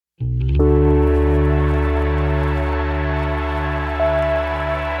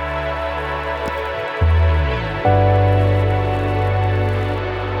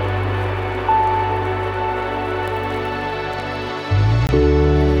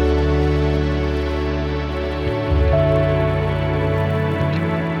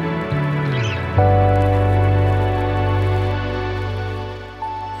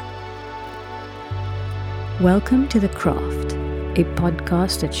Welcome to The Craft, a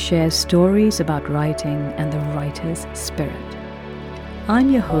podcast that shares stories about writing and the writer's spirit. I'm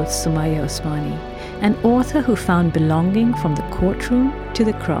your host, Sumaya Osmani, an author who found belonging from the courtroom to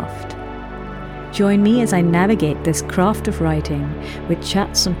the craft. Join me as I navigate this craft of writing with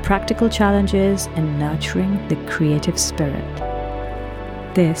chats on practical challenges and nurturing the creative spirit.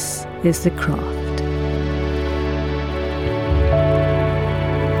 This is The Craft.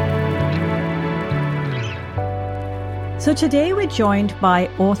 So today we're joined by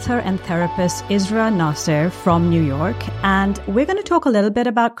author and therapist Isra Nasser from New York, and we're going to talk a little bit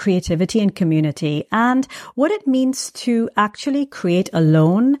about creativity and community and what it means to actually create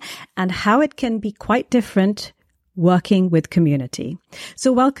alone and how it can be quite different working with community.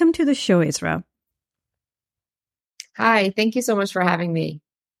 So welcome to the show, Isra. Hi, thank you so much for having me.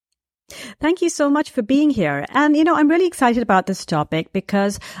 Thank you so much for being here. And, I'm really excited about this topic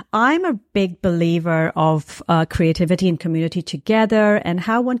because I'm a big believer of creativity and community together and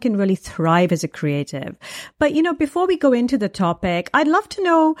how one can really thrive as a creative. But, before we go into the topic, I'd love to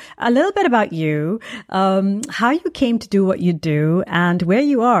know a little bit about you, how you came to do what you do and where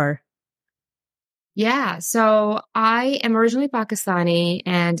you are. Yeah, so I am originally Pakistani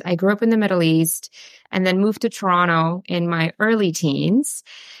and I grew up in the Middle East and then moved to Toronto in my early teens,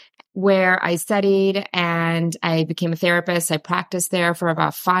 where I studied and I became a therapist. I practiced there for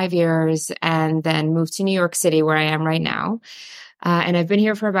about 5 years and then moved to New York City, where I am right now. And I've been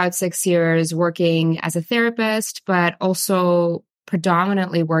here for about 6 years working as a therapist, but also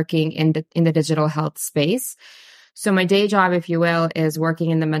predominantly working in the digital health space. So my day job, if you will, is working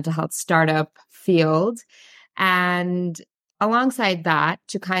in the mental health startup field. And alongside that,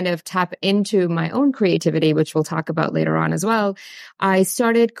 to kind of tap into my own creativity, which we'll talk about later on as well, I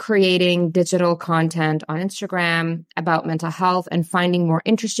started creating digital content on Instagram about mental health and finding more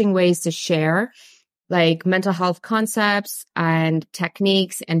interesting ways to share like mental health concepts and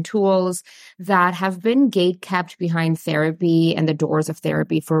techniques and tools that have been gatekept behind therapy and the doors of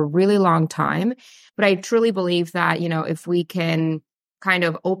therapy for a really long time. But I truly believe that, if we can kind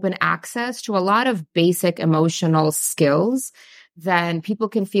of open access to a lot of basic emotional skills, then people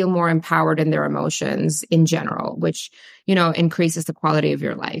can feel more empowered in their emotions in general, which, increases the quality of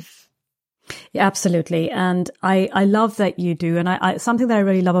your life. Yeah, absolutely. And I love that you do. And I something that I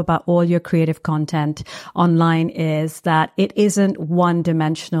really love about all your creative content online is that it isn't one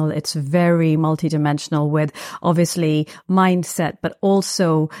dimensional. It's very multidimensional with obviously mindset, but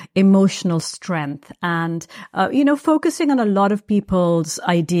also emotional strength and, focusing on a lot of people's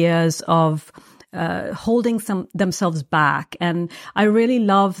ideas of holding themselves back. And I really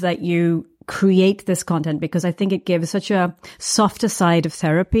love that you create this content because I think it gives such a softer side of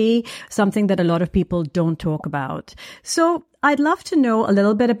therapy, something that a lot of people don't talk about. So I'd love to know a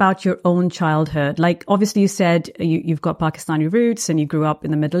little bit about your own childhood. Like, obviously you said you've got Pakistani roots and you grew up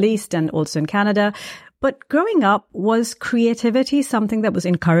in the Middle East and also in Canada. But growing up, was creativity something that was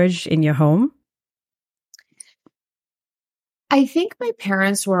encouraged in your home? I think my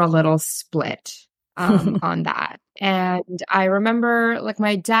parents were a little split on that. And I remember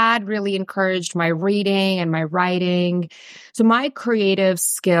my dad really encouraged my reading and my writing. So my creative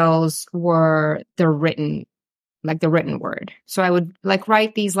skills were the written word. So I would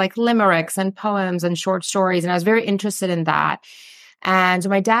write these limericks and poems and short stories. And I was very interested in that. And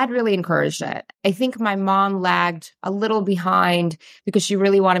my dad really encouraged it. I think my mom lagged a little behind because she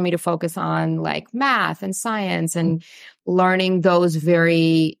really wanted me to focus on math and science and learning those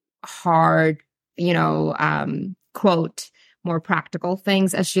very hard, quote, more practical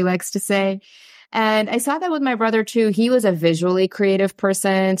things, as she likes to say. And I saw that with my brother too. He was a visually creative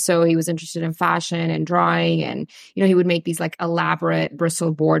person. So he was interested in fashion and drawing. And, he would make these elaborate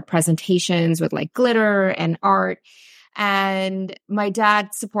Bristol board presentations with glitter and art. And my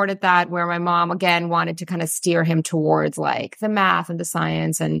dad supported that, where my mom, again, wanted to kind of steer him towards the math and the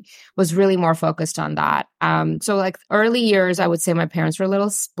science and was really more focused on that. So early years, I would say my parents were a little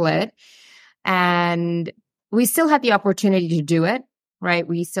split. And we still had the opportunity to do it, right?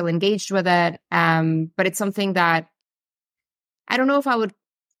 We still engaged with it. But it's something that I don't know if I would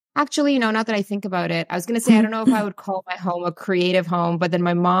actually, now that I think about it, I was going to say, I don't know if I would call my home a creative home, but then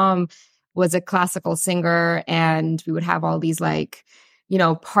my mom was a classical singer and we would have all these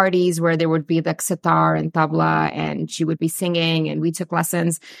parties where there would be sitar and tabla and she would be singing and we took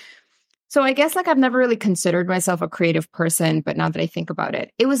lessons. So I guess I've never really considered myself a creative person, but now that I think about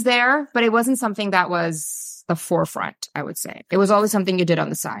it, it was there, but it wasn't something that was the forefront, I would say. It was always something you did on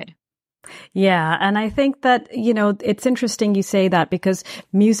the side. Yeah. And I think that, it's interesting you say that because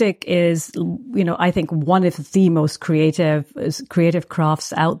music is, I think one of the most creative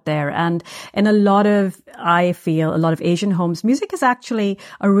crafts out there. And in I feel a lot of Asian homes, music is actually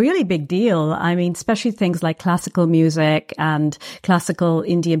a really big deal. I mean, especially things like classical music and classical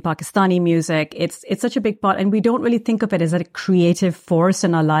Indian Pakistani music. It's such a big part. And we don't really think of it as a creative force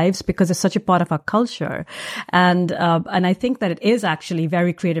in our lives because it's such a part of our culture. And I think that it is actually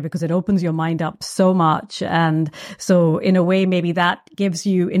very creative because it opens your mind up so much. And so in a way, maybe that gives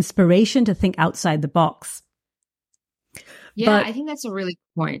you inspiration to think outside the box. Yeah, I think that's a really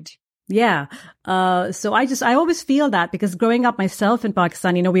good point. Yeah. So I always feel that because growing up myself in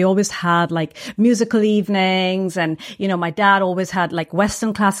Pakistan, we always had like musical evenings and, my dad always had like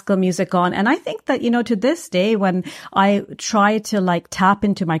Western classical music on. And I think that, to this day, when I try to like tap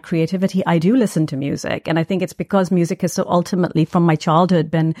into my creativity, I do listen to music. And I think it's because music has so ultimately from my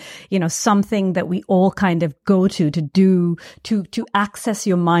childhood been, something that we all kind of go to access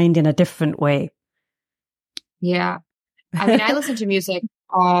your mind in a different way. Yeah. I mean, I listen to music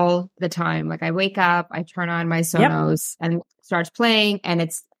all the time. Like I wake up, I turn on my Sonos and it starts playing and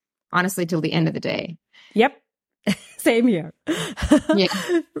it's honestly till the end of the day. Yep. Same here. Yeah.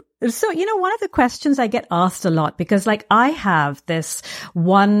 So, one of the questions I get asked a lot, because like I have this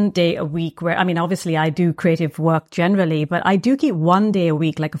one day a week where, I mean, obviously I do creative work generally, but I do keep one day a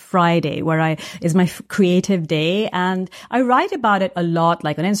week, like a Friday where is my creative day. And I write about it a lot,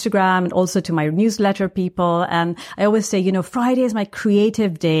 like on Instagram and also to my newsletter people. And I always say, Friday is my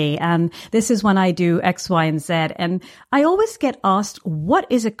creative day. And this is when I do X, Y, and Z. And I always get asked, what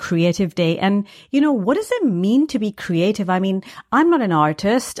is a creative day? And, what does it mean to be creative? I mean, I'm not an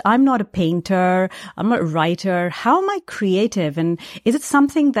artist. I'm not a painter. I'm not a writer. How am I creative? And is it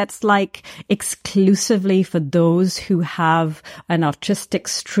something that's like exclusively for those who have an artistic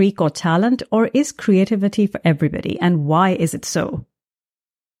streak or talent, or is creativity for everybody? And why is it so?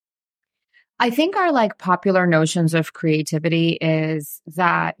 I think our like popular notions of creativity is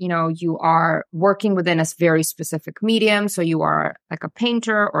that, you are working within a very specific medium. So you are like a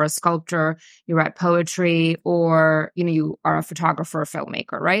painter or a sculptor, you write poetry, or, you are a photographer, a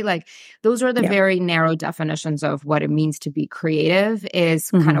filmmaker, right? Like those are the very narrow definitions of what it means to be creative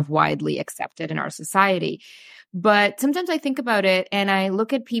is kind of widely accepted in our society. But sometimes I think about it and I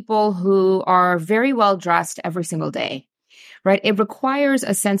look at people who are very well dressed every single day. Right. It requires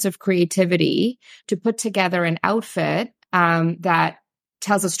a sense of creativity to put together an outfit that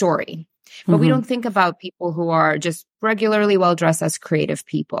tells a story. But we don't think about people who are just regularly well dressed as creative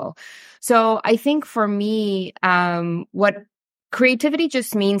people. So I think for me, what creativity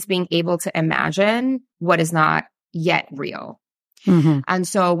just means being able to imagine what is not yet real. And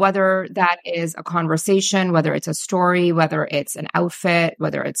so whether that is a conversation, whether it's a story, whether it's an outfit,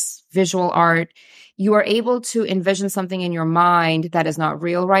 whether it's visual art, you are able to envision something in your mind that is not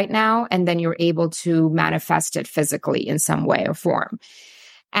real right now, and then you're able to manifest it physically in some way or form.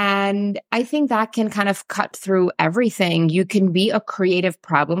 And I think that can kind of cut through everything. You can be a creative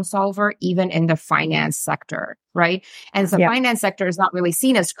problem solver, even in the finance sector, right? And the finance sector is not really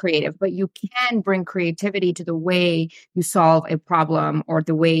seen as creative, but you can bring creativity to the way you solve a problem or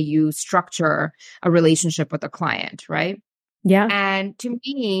the way you structure a relationship with a client, right? Yeah. And to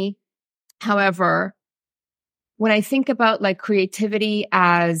me, however, when I think about like creativity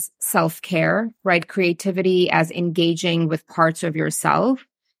as self-care, right? Creativity as engaging with parts of yourself,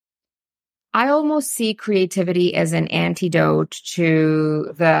 I almost see creativity as an antidote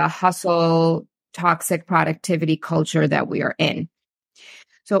to the hustle, toxic productivity culture that we are in.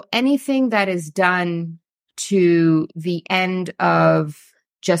 So anything that is done to the end of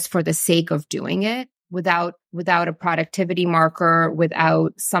just for the sake of doing it, without a productivity marker,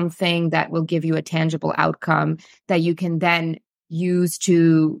 without something that will give you a tangible outcome that you can then use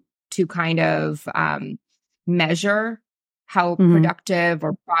to kind of measure how productive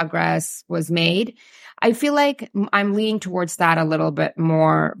or progress was made. I feel like I'm leaning towards that a little bit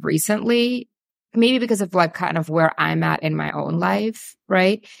more recently, maybe because of like kind of where I'm at in my own life,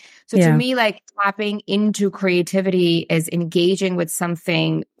 right? So to me, like tapping into creativity is engaging with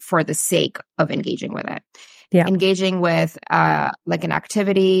something for the sake of engaging with it. Yeah. Engaging with like an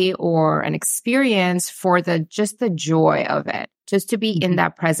activity or an experience for just the joy of it, just to be in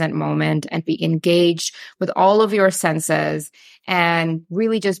that present moment and be engaged with all of your senses and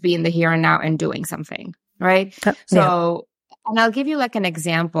really just be in the here and now and doing something, right? So, and I'll give you like an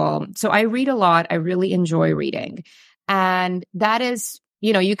example. So I read a lot. I really enjoy reading. And that is,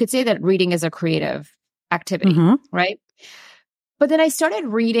 you could say that reading is a creative activity, right? But then I started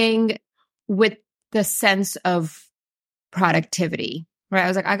reading with the sense of productivity, right? I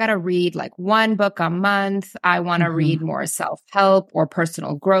was like, I got to read like one book a month. I want to read more self-help or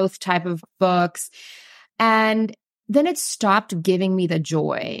personal growth type of books. And then it stopped giving me the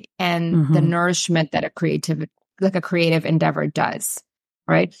joy and the nourishment that a creative endeavor does.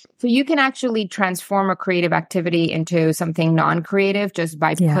 Right. So you can actually transform a creative activity into something non-creative just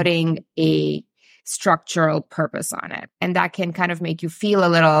by putting a structural purpose on it. And that can kind of make you feel a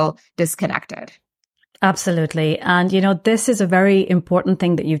little disconnected. Absolutely. And, this is a very important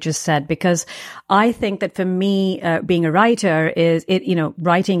thing that you've just said, because I think that for me, being a writer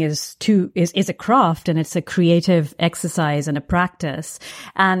writing is a craft, and it's a creative exercise and a practice.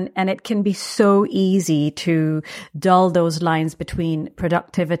 And it can be so easy to dull those lines between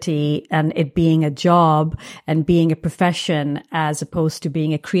productivity and it being a job and being a profession, as opposed to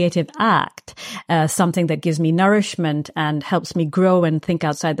being a creative act, something that gives me nourishment and helps me grow and think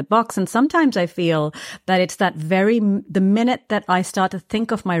outside the box. And sometimes I feel that it's the minute that I start to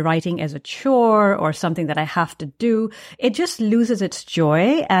think of my writing as a chore or something that I have to do, it just loses its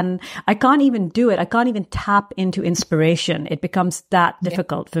joy, and I can't even do it. I can't even tap into inspiration. It becomes that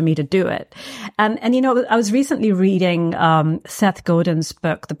difficult for me to do it. And I was recently reading Seth Godin's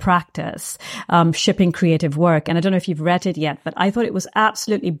book, The Practice, Shipping Creative Work. And I don't know if you've read it yet, but I thought it was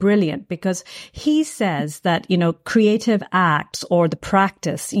absolutely brilliant, because he says that, creative acts or the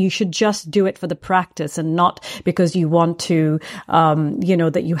practice, you should just do it for the practice and not because you want to,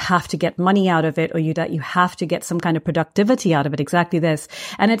 that you have to get money out of it, or that you have to get some kind of productivity out of it. Exactly this.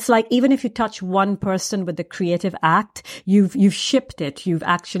 And it's like, even if you touch one person with the creative act, you've shipped it, you've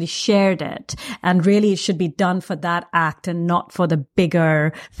actually shared it. And really it should be done for that act and not for the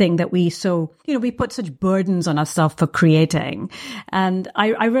bigger thing that we put such burdens on ourselves for creating. And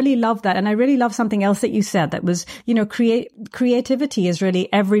I really love that. And I really love something else that you said that was, creativity is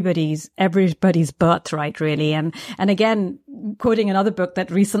really everybody's birthright, really. And again, quoting another book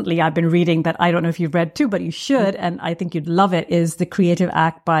that recently I've been reading that I don't know if you've read too, but you should, and I think you'd love it, is The Creative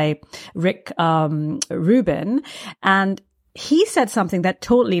Act by Rick Rubin. And he said something that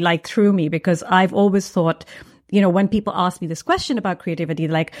totally threw me, because I've always thought, when people ask me this question about creativity,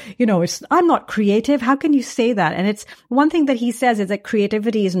 I'm not creative. How can you say that? And it's one thing that he says is that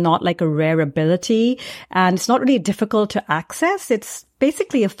creativity is not like a rare ability, and it's not really difficult to access. It's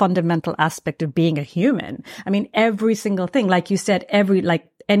basically a fundamental aspect of being a human. I mean, every single thing, like you said,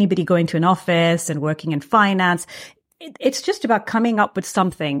 anybody going to an office and working in finance, it's just about coming up with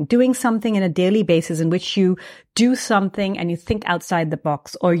something, doing something in a daily basis in which you do something and you think outside the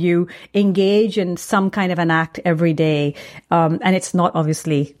box, or you engage in some kind of an act every day. And it's not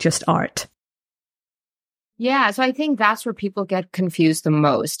obviously just art. Yeah. So I think that's where people get confused the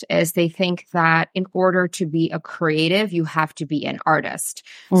most, is they think that in order to be a creative, you have to be an artist.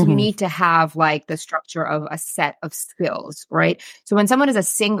 So you need to have the structure of a set of skills, right? So when someone is a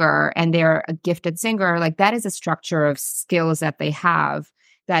singer and they're a gifted singer, that is a structure of skills that they have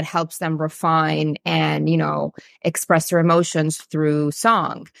that helps them refine and, express their emotions through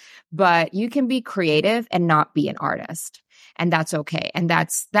song. But you can be creative and not be an artist. And that's okay. And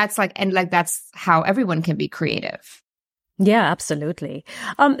that's how everyone can be creative. Yeah, absolutely.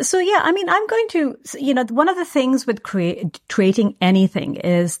 I'm going to, one of the things with creating anything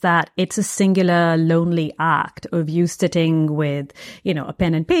is that it's a singular, lonely act of you sitting with, a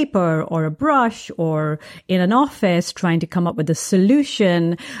pen and paper or a brush or in an office trying to come up with a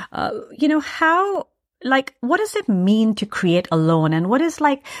solution. What does it mean to create alone? And what is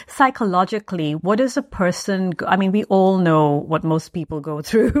psychologically, what is a person, we all know what most people go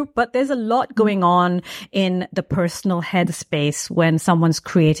through, but there's a lot going on in the personal headspace when someone's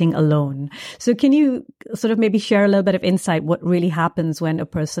creating alone. So can you sort of maybe share a little bit of insight what really happens when a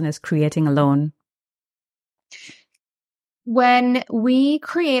person is creating alone? When we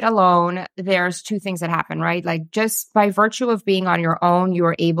create alone, there's two things that happen, right? Just by virtue of being on your own,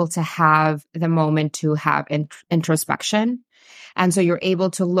 you're able to have the moment to have introspection. And so you're able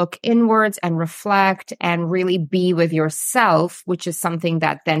to look inwards and reflect and really be with yourself, which is something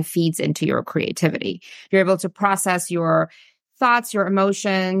that then feeds into your creativity. You're able to process your thoughts, your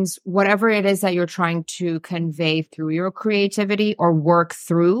emotions, whatever it is that you're trying to convey through your creativity or work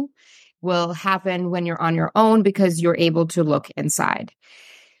through will happen when you're on your own, because you're able to look inside.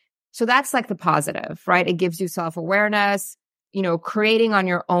 So that's the positive, right? It gives you self-awareness. Creating on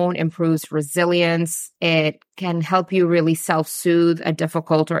your own improves resilience. It can help you really self-soothe a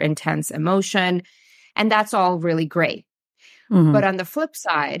difficult or intense emotion. And that's all really great. But on the flip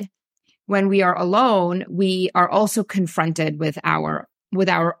side, when we are alone, we are also confronted with our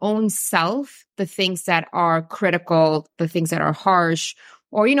own self, the things that are critical, the things that are harsh,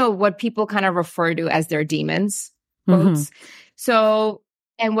 or, what people kind of refer to as their demons, quotes. So,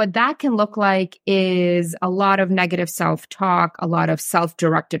 and what that can look like is a lot of negative self-talk, a lot of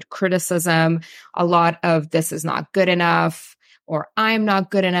self-directed criticism, a lot of this is not good enough, or I'm not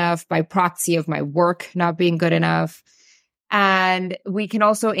good enough by proxy of my work not being good enough. And we can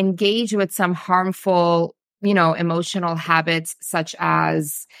also engage with some harmful, emotional habits, such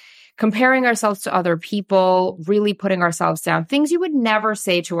as comparing ourselves to other people, really putting ourselves down, things you would never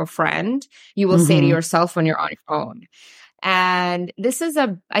say to a friend, you will say to yourself when you're on your own. And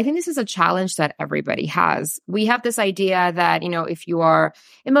I think this is a challenge that everybody has. We have this idea that, if you are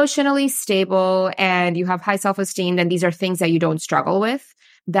emotionally stable and you have high self-esteem, then these are things that you don't struggle with.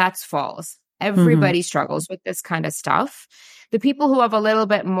 That's false. Everybody struggles with this kind of stuff. The people who have a little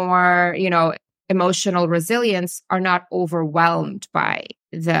bit more, emotional resilience are not overwhelmed by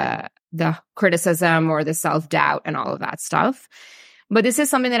the criticism or the self-doubt and all of that stuff. But this is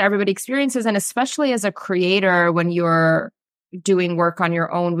something that everybody experiences. And especially as a creator, when you're doing work on your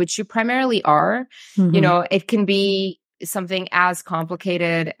own, which you primarily are, it can be something as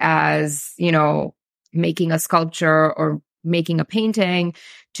complicated as, making a sculpture or making a painting,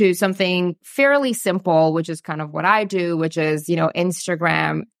 to something fairly simple, which is kind of what I do, which is,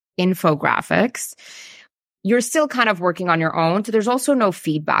 Instagram infographics. You're still kind of working on your own. So there's also no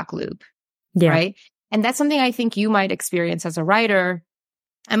feedback loop, right? And that's something I think you might experience as a writer.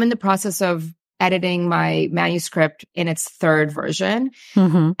 I'm in the process of editing my manuscript in its third version.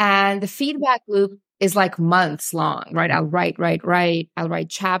 And the feedback loop is like months long, right? I'll write. I'll write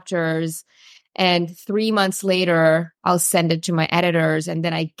chapters. And 3 months later, I'll send it to my editors. And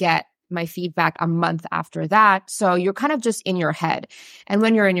then I get my feedback a month after that. So you're kind of just in your head. And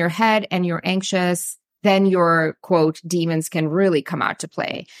when you're in your head and you're anxious, then your quote demons can really come out to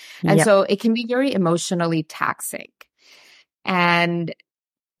play. And so it can be very emotionally taxing. And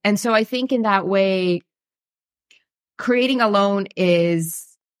so I think in that way, creating alone is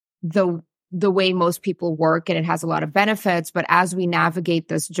the way most people work, and it has a lot of benefits. But as we navigate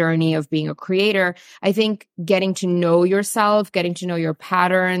this journey of being a creator, I think getting to know yourself, getting to know your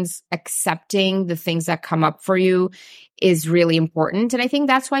patterns, accepting the things that come up for you is really important. And I think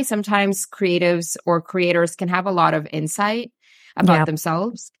that's why sometimes creatives or creators can have a lot of insight about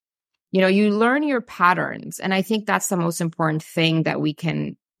themselves. You learn your patterns. And I think that's the most important thing that we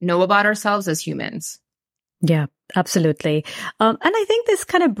can know about ourselves as humans. Yeah, absolutely. And I think this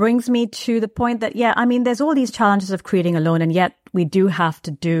kind of brings me to the point that, there's all these challenges of creating alone, and yet we do have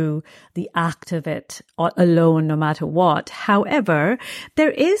to do the act of it alone, no matter what. However, there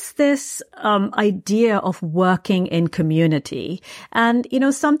is this idea of working in community. And,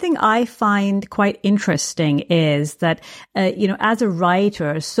 something I find quite interesting is that, as a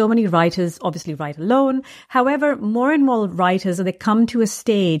writer, so many writers obviously write alone. However, more and more writers, they come to a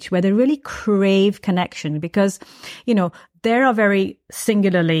stage where they really crave connection because, there are very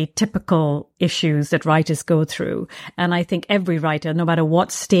singularly typical issues that writers go through. And I think every writer, no matter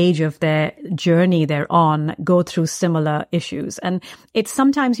what stage of their journey they're on, go through similar issues. And it's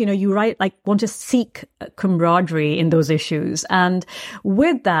sometimes, you want to seek camaraderie in those issues. And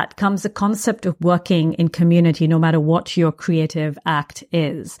with that comes the concept of working in community, no matter what your creative act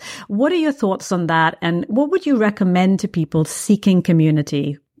is. What are your thoughts on that? And what would you recommend to people seeking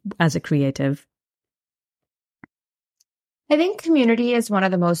community as a creative? I think community is one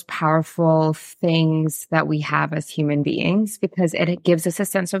of the most powerful things that we have as human beings because it gives us a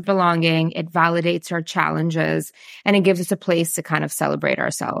sense of belonging, it validates our challenges, and it gives us a place to kind of celebrate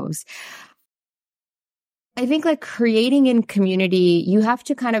ourselves. I think creating in community, you have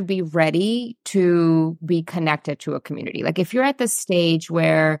to kind of be ready to be connected to a community. If you're at the stage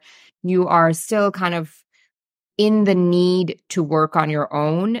where you are still kind of in the need to work on your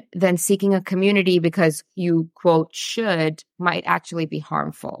own, then seeking a community because you, quote, should might actually be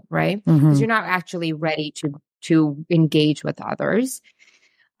harmful, right? Because you're not actually ready to engage with others.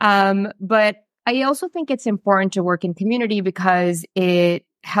 But I also think it's important to work in community because it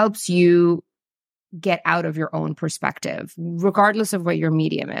helps you get out of your own perspective, regardless of what your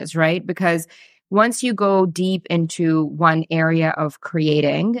medium is, right? Because once you go deep into one area of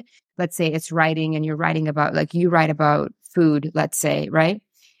creating, let's say it's writing and you're writing about, you write about food, let's say, right?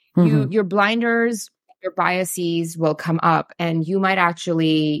 Your blinders, your biases will come up and you might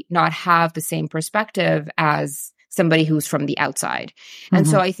actually not have the same perspective as somebody who's from the outside. And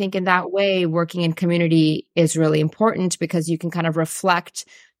so I think in that way, working in community is really important because you can kind of reflect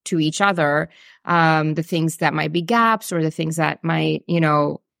to each other the things that might be gaps or the things that might,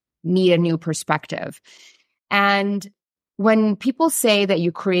 need a new perspective. And when people say that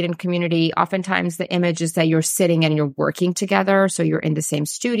you create in community, oftentimes the image is that you're sitting and you're working together. So you're in the same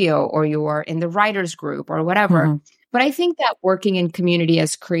studio or you're in the writer's group or whatever. But I think that working in community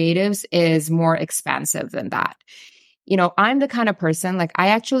as creatives is more expansive than that. I'm the kind of person, like, I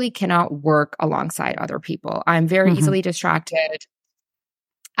actually cannot work alongside other people. I'm very easily distracted.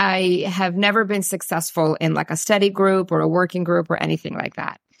 I have never been successful in like a study group or a working group or anything like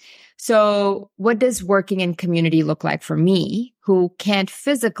that. So what does working in community look like for me, who can't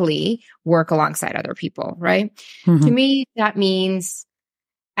physically work alongside other people, right? To me, that means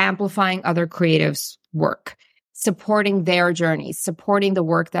amplifying other creatives' work, supporting their journeys, supporting the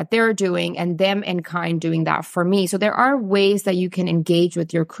work that they're doing, and them in kind doing that for me. So there are ways that you can engage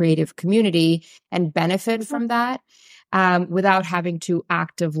with your creative community and benefit from that without having to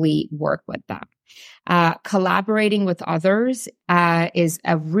actively work with them. Collaborating with others is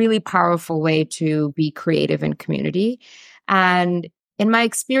a really powerful way to be creative in community. And in my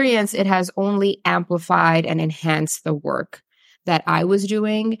experience, it has only amplified and enhanced the work that I was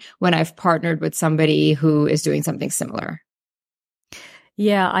doing when I've partnered with somebody who is doing something similar.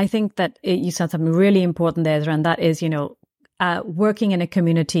 Yeah, I think that you said something really important there, and that is, working in a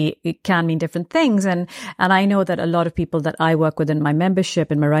community, it can mean different things. And I know that a lot of people that I work with in my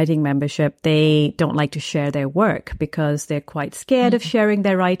membership, in my writing membership, they don't like to share their work because they're quite scared of sharing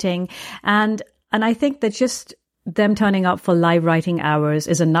their writing. And I think that just them turning up for live writing hours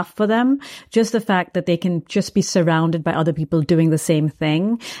is enough for them. Just the fact that they can just be surrounded by other people doing the same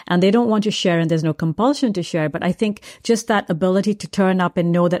thing, and they don't want to share, and there's no compulsion to share. But I think just that ability to turn up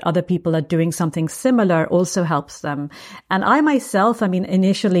and know that other people are doing something similar also helps them. And I myself,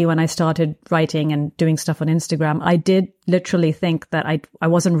 initially when I started writing and doing stuff on Instagram, I did literally think that I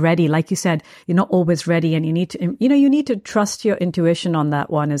wasn't ready. Like you said, you're not always ready, and you need to trust your intuition on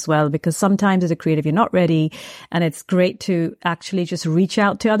that one as well, because sometimes as a creative, you're not ready. And it's great to actually just reach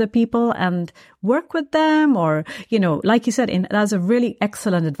out to other people and work with them, or, like you said, that's a really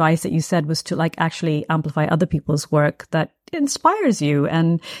excellent advice that you said, was to like actually amplify other people's work that inspires you,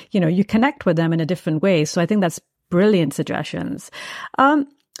 and, you connect with them in a different way. So I think that's brilliant suggestions.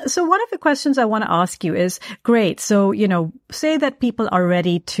 So one of the questions I want to ask you is, great. So, say that people are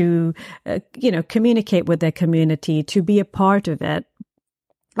ready to, communicate with their community, to be a part of it,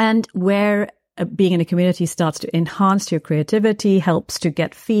 and where being in a community starts to enhance your creativity, helps to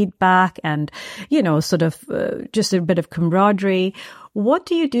get feedback and, just a bit of camaraderie. What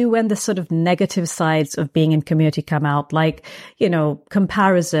do you do when the sort of negative sides of being in community come out, like,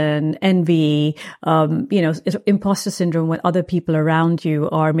 comparison, envy, imposter syndrome, when other people around you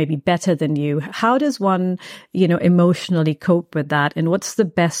are maybe better than you? How does one, emotionally cope with that? And what's the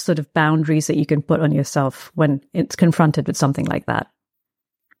best sort of boundaries that you can put on yourself when it's confronted with something like that?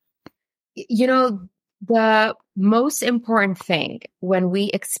 The most important thing when we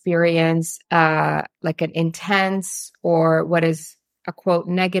experience like an intense or what is a quote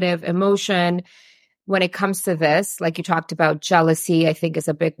negative emotion, when it comes to this, like you talked about, jealousy, I think is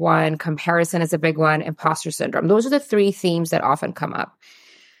a big one, comparison is a big one, imposter syndrome. Those are the three themes that often come up.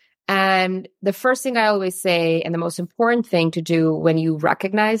 And the first thing I always say, and the most important thing to do when you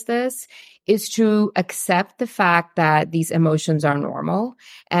recognize this, is to accept the fact that these emotions are normal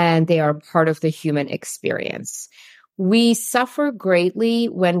and they are part of the human experience. We suffer greatly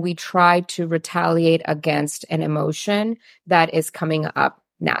when we try to retaliate against an emotion that is coming up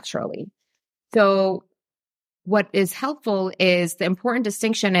naturally. So what is helpful is, the important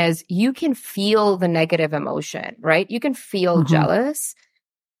distinction is, you can feel the negative emotion, right? You can feel jealous,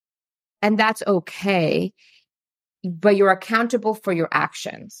 and that's okay, but you're accountable for your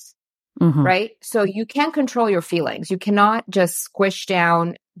actions. Right? So you can't control your feelings. You cannot just squish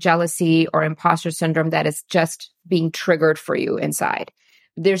down jealousy or imposter syndrome that is just being triggered for you inside.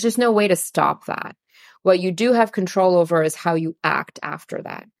 There's just no way to stop that. What you do have control over is how you act after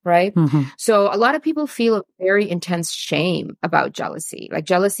that, right? So a lot of people feel a very intense shame about jealousy. Like,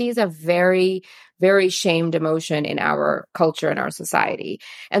 jealousy is a very, very shamed emotion in our culture, in our society.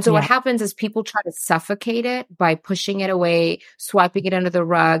 And so what happens is people try to suffocate it by pushing it away, swiping it under the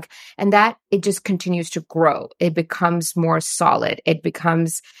rug, and that it just continues to grow. It becomes more solid. It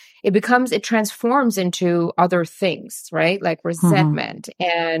transforms into other things, right? Like resentment.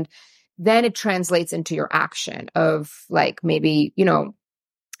 And then it translates into your action of, like, maybe,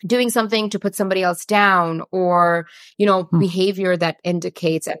 doing something to put somebody else down, or, behavior that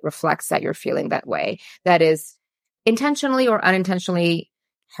indicates and reflects that you're feeling that way, that is intentionally or unintentionally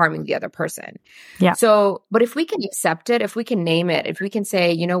harming the other person. Yeah. So, but if we can accept it, if we can name it, if we can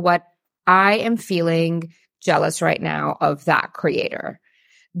say, you know what, I am feeling jealous right now of that creator,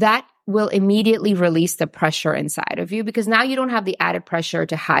 that will immediately release the pressure inside of you, because now you don't have the added pressure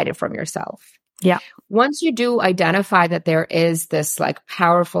to hide it from yourself. Yeah. Once you do identify that there is this like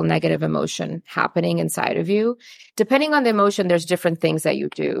powerful negative emotion happening inside of you, depending on the emotion, there's different things that you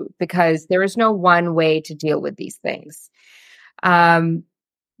do because there is no one way to deal with these things. The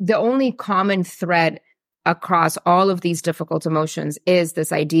only common thread across all of these difficult emotions is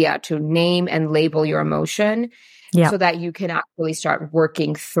this idea to name and label your emotion so that you can actually start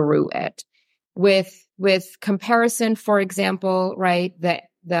working through it. With comparison, for example, right?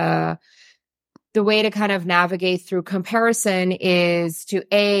 The way to kind of navigate through comparison is to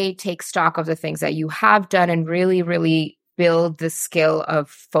take stock of the things that you have done and really, really build the skill of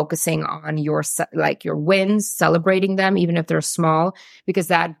focusing on your wins, celebrating them, even if they're small, because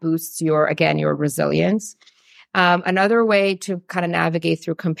that boosts your resilience. Another way to kind of navigate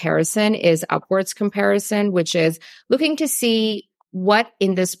through comparison is upwards comparison, which is looking to see what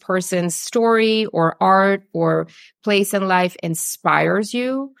in this person's story or art or place in life inspires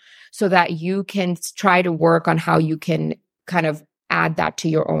you so that you can try to work on how you can kind of add that to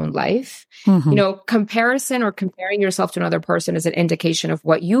your own life. Comparison or comparing yourself to another person is an indication of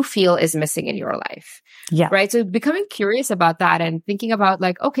what you feel is missing in your life. Yeah. Right. So becoming curious about that and thinking about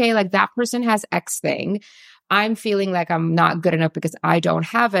like, okay, like that person has X thing. I'm feeling like I'm not good enough because I don't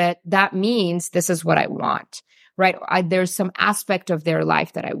have it. That means this is what I want. Right. There's some aspect of their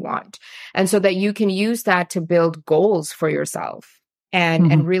life that I want. And so that you can use that to build goals for yourself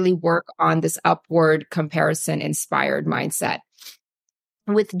and really work on this upward comparison inspired mindset.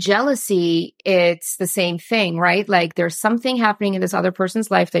 With jealousy, it's the same thing, right? Like there's something happening in this other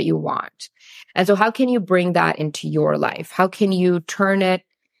person's life that you want. And so how can you bring that into your life? How can you turn it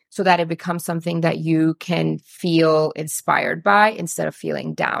so that it becomes something that you can feel inspired by instead of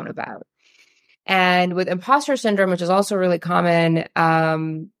feeling down about? And with imposter syndrome, which is also really common,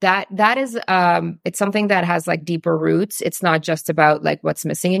 that is it's something that has like deeper roots. It's not just about like what's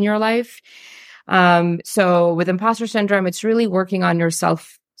missing in your life. So with imposter syndrome, it's really working on your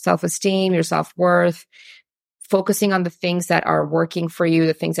self-esteem, your self-worth, focusing on the things that are working for you,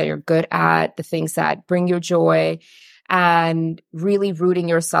 the things that you're good at, the things that bring you joy, and really rooting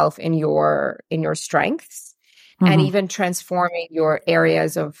yourself in your strengths and even transforming your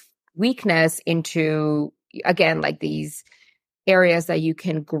areas of weakness into, again, like these areas that you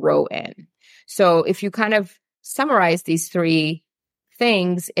can grow in. So if you kind of summarize these three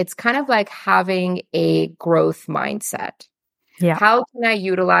things, it's kind of like having a growth mindset. Yeah. How can I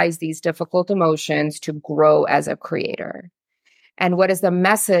utilize these difficult emotions to grow as a creator? And what is the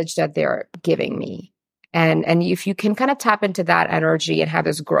message that they're giving me? And if you can kind of tap into that energy and have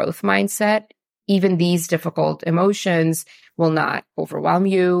this growth mindset, even these difficult emotions will not overwhelm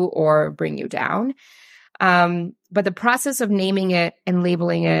you or bring you down. But the process of naming it and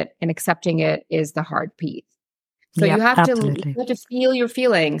labeling it and accepting it is the hard piece. So you have to feel your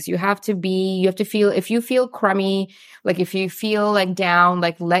feelings. You have to feel, if you feel crummy, like if you feel like down,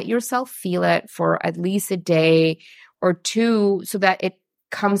 like let yourself feel it for at least a day or two so that it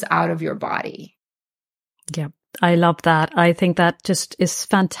comes out of your body. Yeah. I love that. I think that just is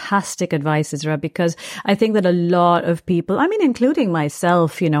fantastic advice, Isra, because I think that a lot of people, I mean, including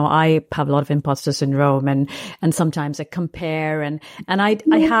myself, I have a lot of imposter syndrome and sometimes I compare and I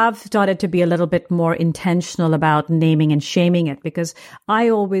have started to be a little bit more intentional about naming and shaming it because I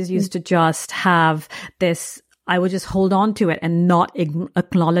always used to just have this, I would just hold on to it and not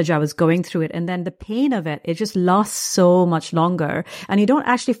acknowledge I was going through it. And then the pain of it just lasts so much longer and you don't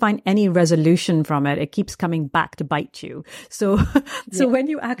actually find any resolution from it. It keeps coming back to bite you. So when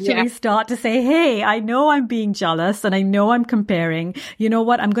you actually start to say, hey, I know I'm being jealous and I know I'm comparing, you know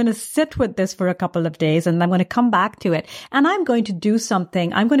what? I'm going to sit with this for a couple of days and I'm going to come back to it and I'm going to do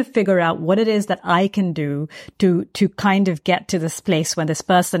something. I'm going to figure out what it is that I can do to kind of get to this place when this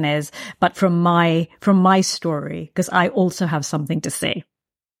person is, but from my story. Because I also have something to say.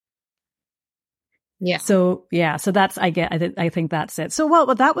 Yeah. So that's, I think that's it. So,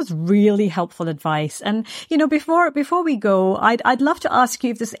 well, that was really helpful advice. And, before we go, I'd love to ask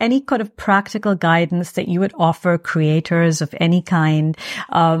you if there's any kind of practical guidance that you would offer creators of any kind,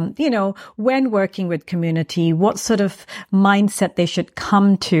 when working with community, what sort of mindset they should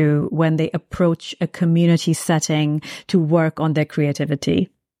come to when they approach a community setting to work on their creativity.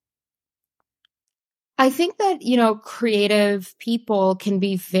 I think that, creative people can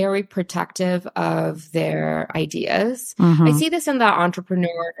be very protective of their ideas. I see this in the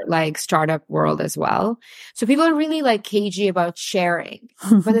entrepreneur, startup world as well. So people are really cagey about sharing.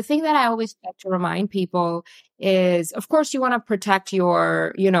 But the thing that I always like to remind people is, of course, you want to protect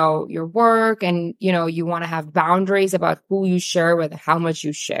your work and, you want to have boundaries about who you share with, how much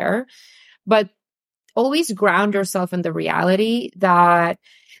you share. But always ground yourself in the reality that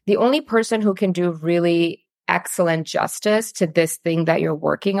the only person who can do really excellent justice to this thing that you're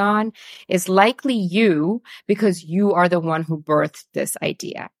working on is likely you, because you are the one who birthed this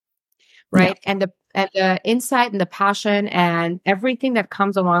idea, right? Yeah. And the insight and the passion and everything that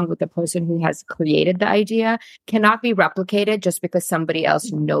comes along with the person who has created the idea cannot be replicated just because somebody else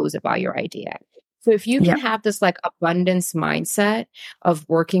knows about your idea. So if you can have this like abundance mindset of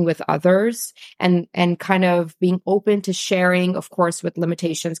working with others and kind of being open to sharing, of course, with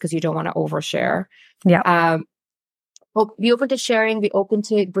limitations, because you don't want to overshare. Yeah. Be open to sharing, be open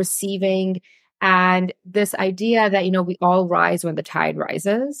to receiving. And this idea that, we all rise when the tide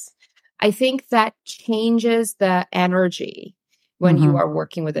rises, I think that changes the energy when you are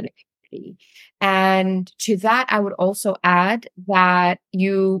working with an community. And to that, I would also add that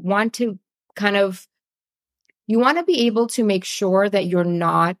you want to be able to make sure that you're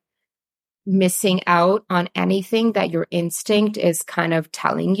not missing out on anything that your instinct is kind of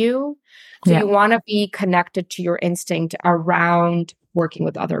telling you. So you want to be connected to your instinct around working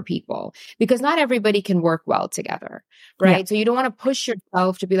with other people, because not everybody can work well together, right? Yeah. So you don't want to push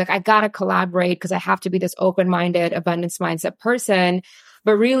yourself to be like, I got to collaborate because I have to be this open-minded, abundance mindset person.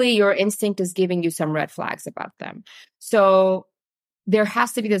 But really your instinct is giving you some red flags about them. So there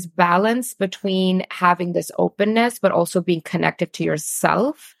has to be this balance between having this openness, but also being connected to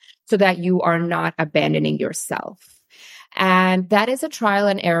yourself so that you are not abandoning yourself. And that is a trial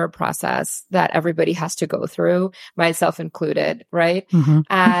and error process that everybody has to go through, myself included, right? Mm-hmm.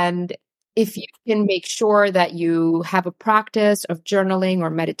 And if you can make sure that you have a practice of journaling or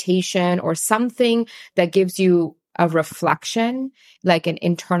meditation or something that gives you a reflection, like an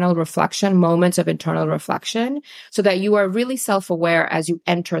internal reflection, moments of internal reflection, so that you are really self-aware as you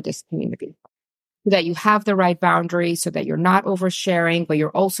enter this community, so that you have the right boundaries, so that you're not oversharing, but you're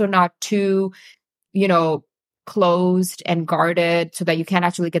also not too, closed and guarded, so that you can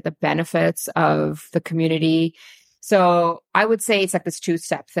actually get the benefits of the community. So I would say it's like this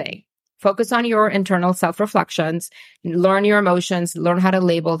 2-step thing. Focus on your internal self-reflections, learn your emotions, learn how to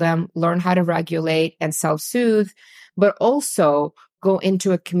label them, learn how to regulate and self-soothe, but also go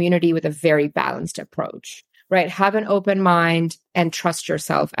into a community with a very balanced approach, right? Have an open mind and trust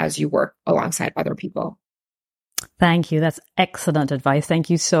yourself as you work alongside other people. Thank you. That's excellent advice. Thank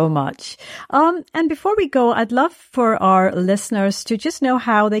you so much. And before we go, I'd love for our listeners to just know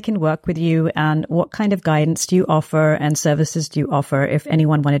how they can work with you and what kind of guidance do you offer and services do you offer if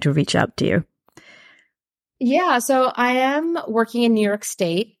anyone wanted to reach out to you. Yeah, so I am working in New York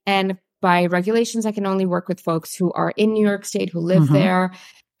State, and by regulations, I can only work with folks who are in New York State, who live there.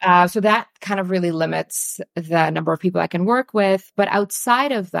 So that kind of really limits the number of people I can work with. But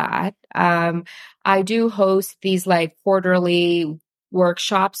outside of that, I do host these like quarterly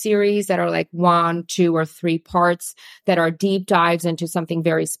workshop series that are like 1, 2, or 3 parts that are deep dives into something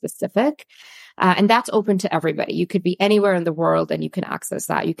very specific. And that's open to everybody. You could be anywhere in the world and you can access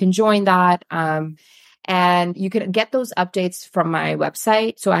that. You can join that. And you can get those updates from my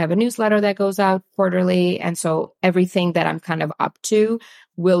website. So I have a newsletter that goes out quarterly. And so everything that I'm kind of up to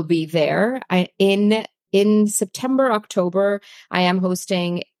will be there. In September, October, I am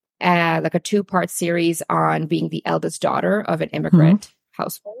hosting like a 2-part series on being the eldest daughter of an immigrant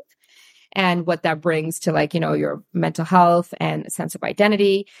household and what that brings to your mental health and sense of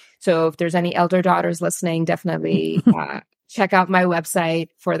identity. So if there's any elder daughters listening, definitely check out my website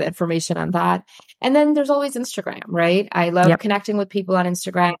for the information on that. And then there's always Instagram, right? I love connecting with people on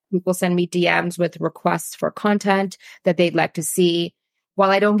Instagram. People send me DMs with requests for content that they'd like to see.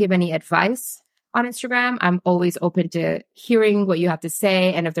 While I don't give any advice on Instagram, I'm always open to hearing what you have to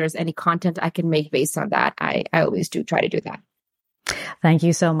say. And if there's any content I can make based on that, I always do try to do that. Thank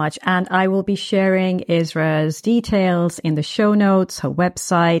you so much. And I will be sharing Isra's details in the show notes, her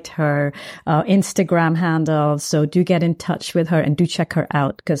website, her Instagram handle. So do get in touch with her and do check her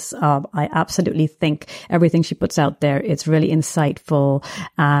out, because I absolutely think everything she puts out there is really insightful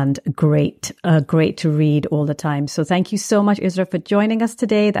and great to read all the time. So thank you so much, Isra, for joining us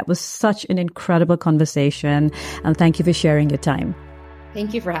today. That was such an incredible conversation. And thank you for sharing your time.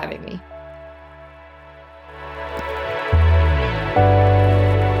 Thank you for having me.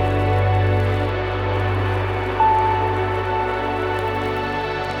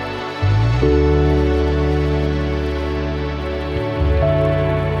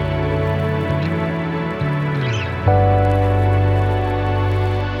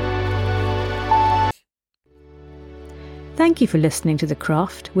 Thank you for listening to The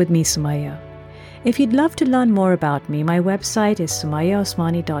Craft with me, Sumaya. If you'd love to learn more about me, my website is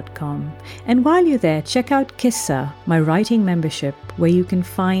sumayaosmani.com. And while you're there, check out Kissa, my writing membership, where you can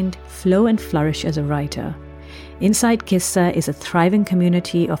find flow and flourish as a writer. Inside Kissa is a thriving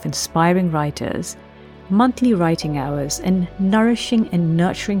community of inspiring writers, monthly writing hours, and nourishing and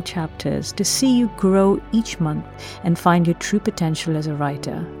nurturing chapters to see you grow each month and find your true potential as a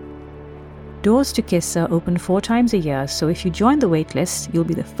writer. Doors to Kissa open 4 times a year, so if you join the waitlist, you'll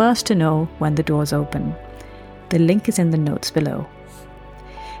be the first to know when the doors open. The link is in the notes below.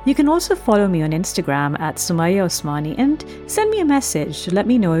 You can also follow me on Instagram at Sumaya Osmani and send me a message to let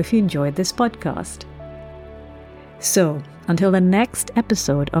me know if you enjoyed this podcast. So, until the next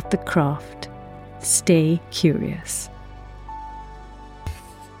episode of The Craft, stay curious.